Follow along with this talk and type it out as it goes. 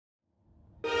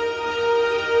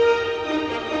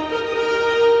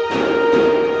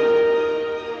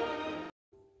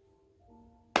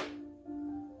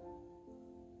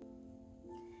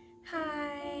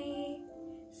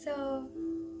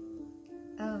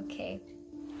Okay.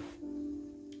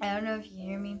 I don't know if you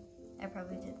hear me. I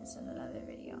probably did this in another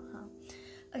video, huh?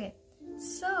 Okay,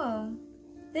 so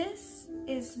this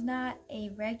is not a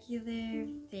regular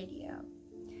video.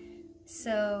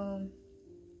 So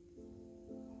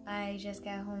I just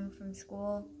got home from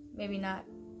school, maybe not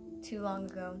too long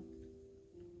ago,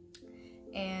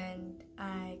 and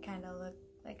I kind of look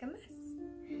like a mess.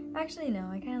 Actually,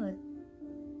 no, I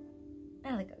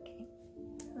look okay.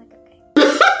 I look okay.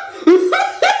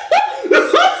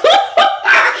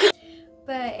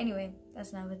 But anyway,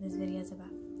 that's not what this video is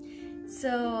about.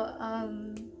 So,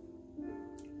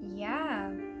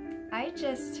 yeah, I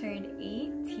just turned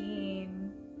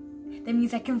 18. That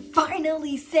means I can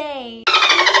finally say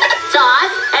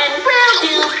sauce and grill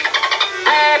too.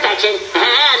 Perfection.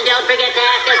 And don't forget to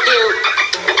ask us to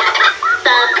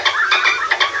the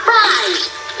prize.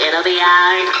 It'll be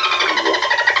our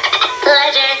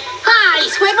pleasure. Hi,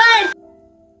 Squidward.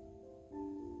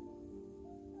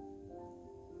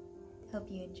 Hope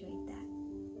you enjoyed that.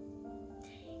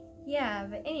 Yeah,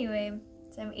 but anyway,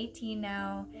 so I'm 18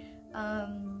 now,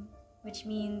 which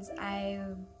means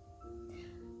I'm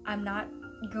not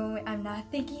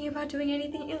thinking about doing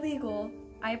anything illegal,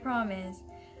 I promise.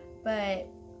 But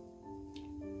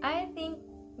I think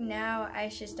now I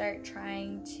should start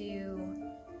trying to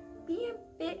be a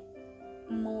bit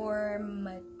more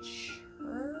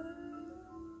mature,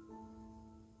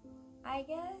 I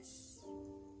guess.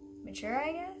 Mature,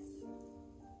 I guess?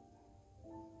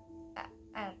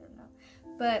 I don't know.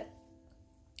 But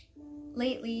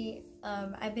lately,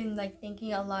 I've been like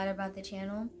thinking a lot about the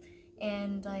channel,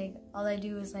 and like all I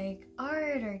do is like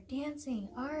art or dancing,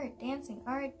 art, dancing,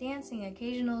 art, dancing,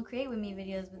 occasional create with me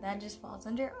videos, but that just falls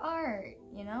under art,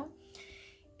 you know?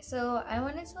 So I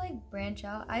wanted to like branch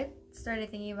out. I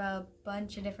started thinking about a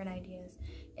bunch of different ideas,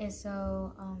 and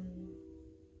so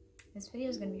this video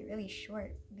is gonna be really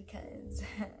short because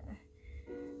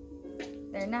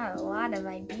there are not a lot of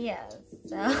ideas.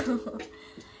 So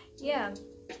yeah,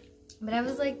 but I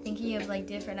was like thinking of like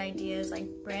different ideas, like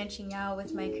branching out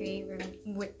with my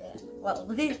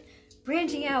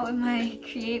branching out with my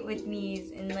create with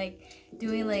me's and like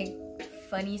doing like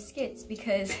funny skits,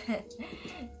 because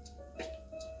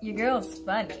your girl's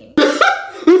funny.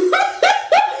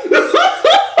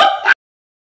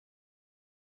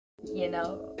 You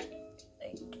know,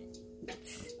 like,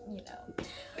 you know.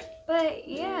 But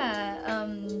yeah,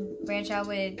 branch out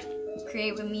with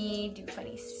create with me, do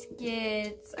funny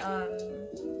skits,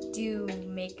 do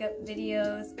makeup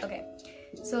videos. Okay,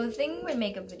 so the thing with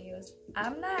makeup videos,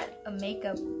 I'm not a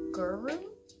makeup guru.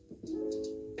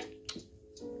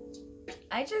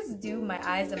 I just do my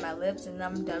eyes and my lips and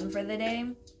I'm done for the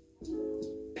day.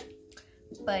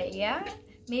 But yeah,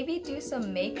 maybe do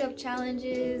some makeup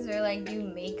challenges or like do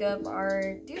makeup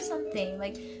art, do something,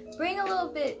 like bring a little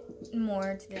bit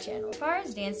more to the channel. As far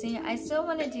as dancing, I still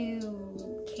want to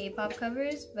do K-pop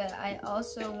covers, but I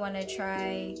also want to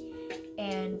try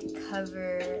and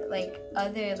cover like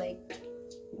other like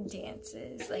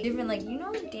dances, like different, like, you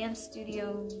know, dance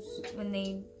studios when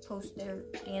they post their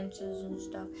dances and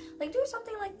stuff, like do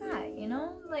something like that, you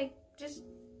know, like just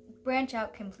branch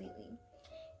out completely.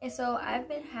 And so I've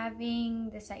been having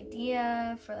this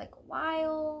idea for like a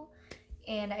while,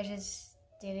 and I just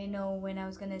didn't know when I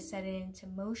was gonna set it into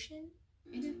motion.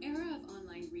 In an era of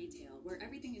online retail where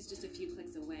everything is just a few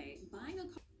clicks away, buying a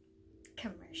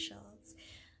commercials.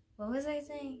 What was I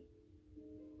saying?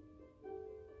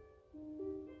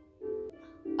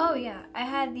 Oh yeah, I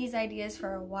had these ideas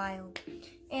for a while,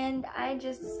 and I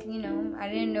just, you know, I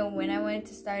didn't know when I wanted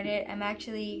to start it. I'm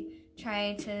actually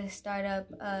trying to start up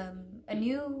a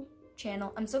new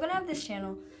channel. I'm still gonna have this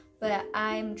channel, but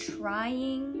I'm trying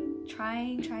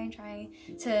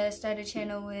to start a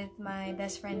channel with my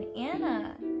best friend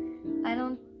Anna. I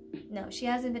don't know, she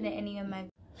hasn't been in any of my...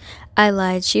 I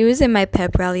lied, she was in my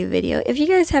pep rally video. If you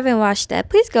guys haven't watched that,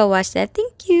 please go watch that.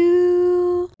 Thank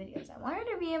you. Videos. I want her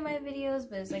to be in my videos,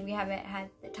 but it's like we haven't had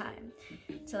the time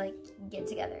to like get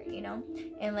together, you know?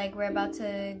 And like we're about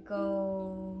to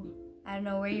go, I don't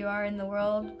know where you are in the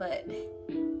world, but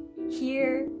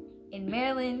here in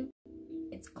Maryland,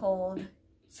 it's cold.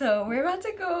 So we're about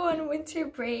to go on winter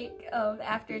break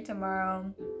after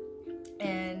tomorrow.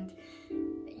 And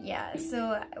yeah,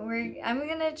 so I'm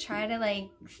gonna try to like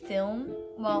film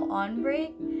while on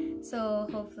break. So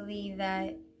hopefully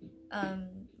that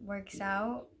works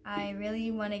out. I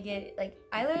really want to get, like,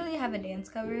 I literally have a dance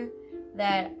cover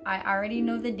that I already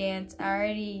know the dance.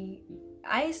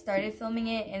 I started filming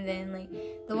it, and then like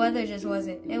the weather just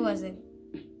wasn't it,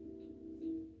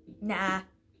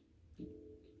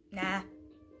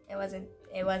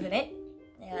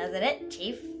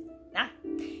 chief. Nah.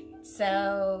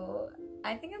 So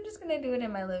I think I'm just gonna do it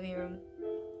in my living room.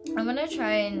 I'm gonna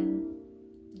try and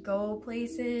go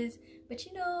places, but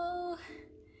you know,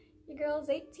 your girl's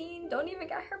 18, don't even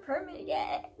got her permit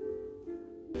yet.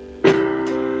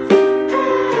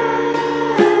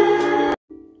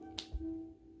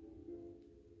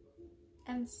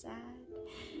 I'm sad,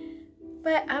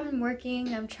 but I'm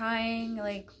working, I'm trying,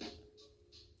 like,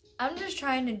 I'm just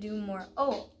trying to do more.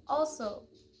 Oh, also,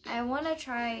 I want to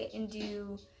try and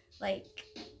do, like,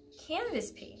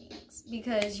 canvas paintings,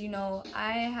 because, you know,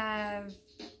 I have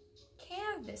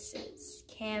canvasi,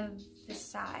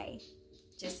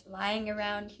 just lying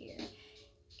around here.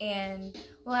 And,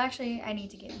 well, actually, I need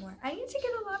to get more. I need to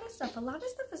get a lot of stuff. A lot of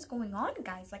stuff is going on,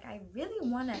 guys. Like, I really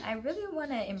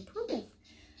wanna improve.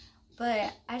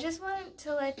 But I just wanted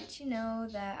to let you know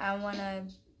that I wanna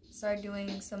start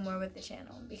doing some more with the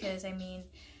channel, because I mean,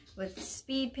 with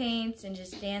speed paints and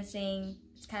just dancing,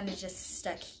 it's kind of just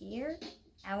stuck here.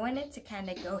 I want it to kind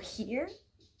of go here.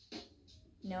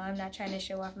 No, I'm not trying to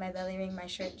show off my belly ring. My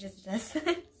shirt just does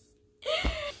this.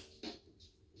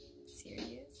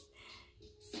 Serious.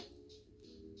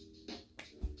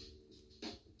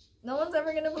 No one's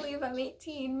ever gonna believe I'm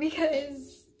 18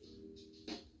 because...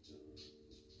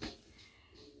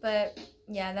 But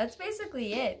yeah, that's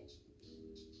basically it.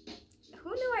 Who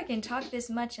knew I can talk this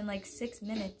much in like 6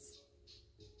 minutes?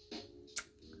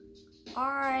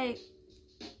 Alright,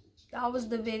 that was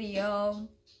the video.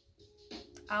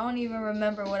 I don't even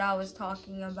remember what I was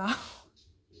talking about.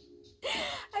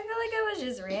 I feel like I was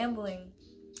just rambling.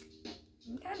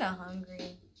 I'm kind of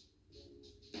hungry.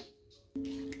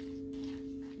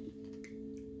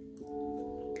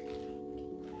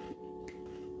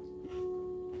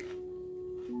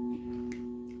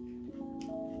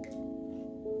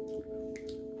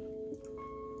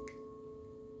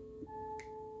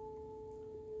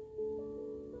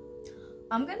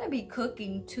 I'm gonna be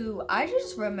cooking too. I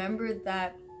just remembered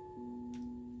that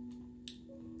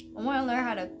I want to learn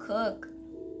how to cook,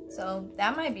 so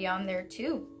that might be on there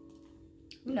too.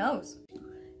 Who knows?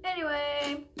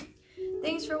 Anyway,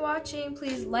 thanks for watching.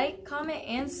 Please like, comment,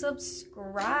 and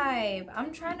subscribe.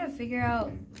 I'm trying to figure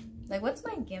out, like, what's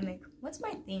my gimmick? What's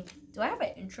my theme? Do I have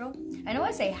an intro? I know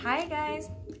I say hi guys,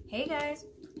 hey guys,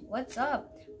 what's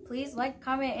up? Please like,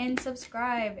 comment, and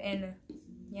subscribe, and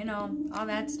you know, all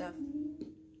that stuff.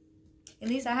 At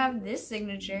least I have this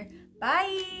signature.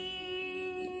 Bye!